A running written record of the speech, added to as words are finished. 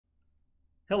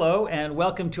Hello and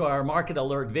welcome to our market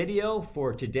alert video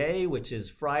for today, which is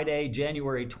Friday,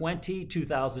 January 20,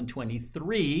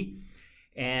 2023.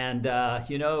 And,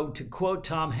 to quote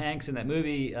Tom Hanks in that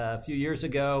movie a few years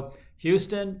ago,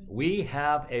 Houston, we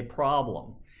have a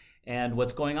problem. And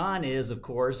what's going on is, of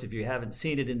course, if you haven't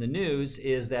seen it in the news,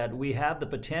 is that we have the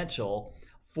potential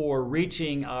for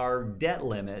reaching our debt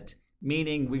limit,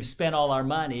 meaning we've spent all our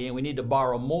money and we need to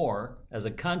borrow more as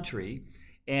a country.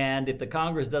 And if the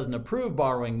Congress doesn't approve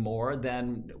borrowing more,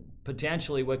 then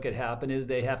potentially what could happen is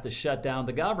they have to shut down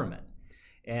the government.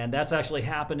 And that's actually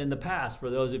happened in the past. For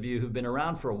those of you who've been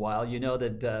around for a while, you know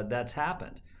that that's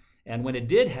happened. And when it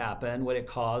did happen, what it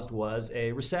caused was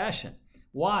a recession.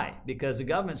 Why? Because the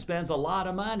government spends a lot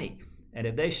of money. And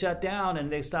if they shut down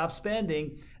and they stop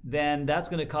spending, then that's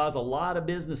going to cause a lot of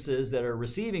businesses that are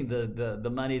receiving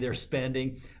the money they're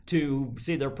spending to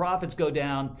see their profits go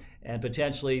down, and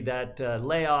potentially that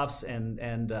layoffs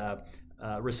and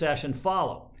recession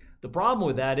follow. The problem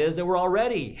with that is that we're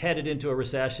already headed into a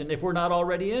recession if we're not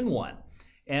already in one.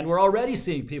 And we're already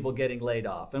seeing people getting laid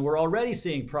off, and we're already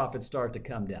seeing profits start to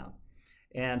come down.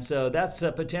 And so that's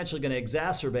potentially going to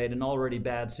exacerbate an already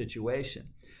bad situation.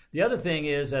 The other thing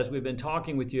is, as we've been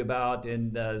talking with you about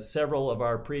in several of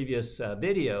our previous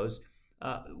videos,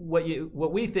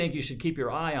 what we think you should keep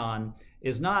your eye on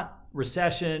is not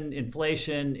recession,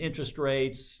 inflation, interest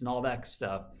rates, and all that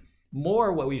stuff.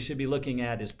 More what we should be looking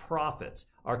at is profits.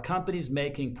 Are companies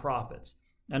making profits?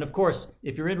 And of course,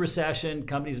 if you're in recession,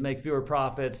 companies make fewer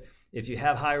profits. If you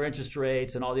have higher interest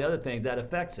rates and all the other things, that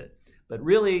affects it. But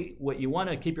really, what you want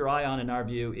to keep your eye on, in our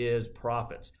view, is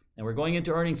profits. And we're going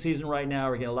into earnings season right now.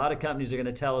 We're getting a lot of companies are going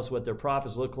to tell us what their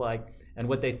profits look like and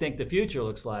what they think the future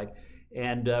looks like.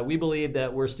 And we believe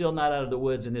that we're still not out of the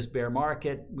woods in this bear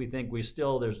market. We think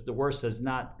the worst has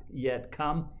not yet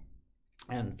come.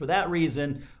 And for that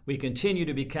reason, we continue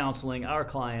to be counseling our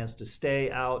clients to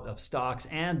stay out of stocks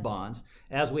and bonds,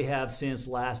 as we have since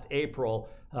last April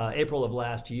of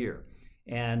last year.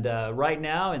 And right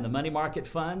now in the money market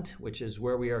fund, which is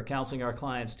where we are counseling our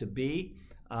clients to be,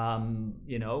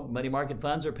 money market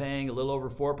funds are paying a little over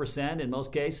 4% in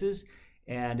most cases.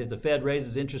 And if the Fed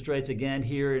raises interest rates again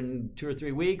here in 2 or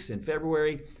 3 weeks in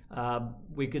February,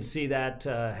 we could see that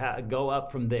go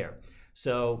up from there.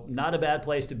 So not a bad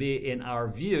place to be in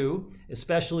our view,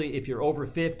 especially if you're over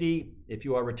 50, if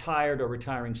you are retired or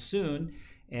retiring soon,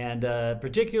 and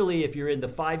particularly if you're in the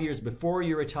 5 years before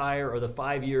you retire or the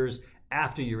 5 years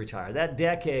after you retire. That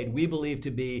decade we believe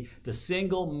to be the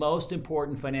single most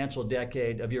important financial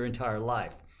decade of your entire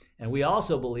life. And we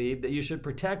also believe that you should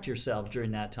protect yourself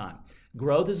during that time.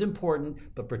 Growth is important,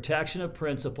 but protection of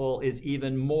principal is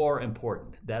even more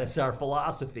important. That is our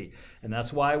philosophy, and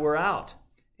that's why we're out.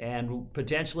 And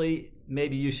potentially,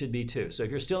 maybe you should be too. So if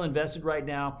you're still invested right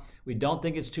now, we don't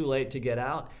think it's too late to get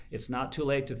out. It's not too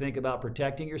late to think about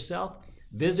protecting yourself.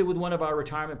 Visit with one of our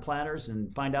retirement planners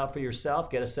and find out for yourself,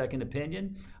 get a second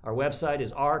opinion. Our website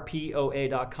is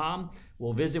rpoa.com.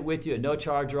 We'll visit with you at no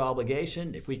charge or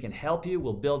obligation. If we can help you,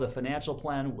 we'll build a financial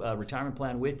plan, retirement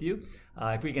plan with you.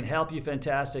 If we can help you,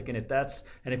 fantastic. And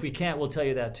if we can't, we'll tell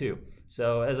you that too.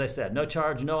 So as I said, no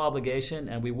charge, no obligation,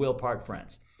 and we will part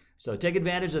friends. So take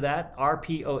advantage of that.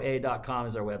 rpoa.com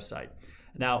is our website.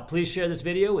 Now, please share this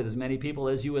video with as many people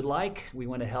as you would like. We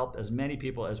want to help as many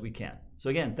people as we can. So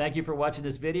again, thank you for watching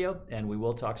this video, and we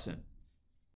will talk soon.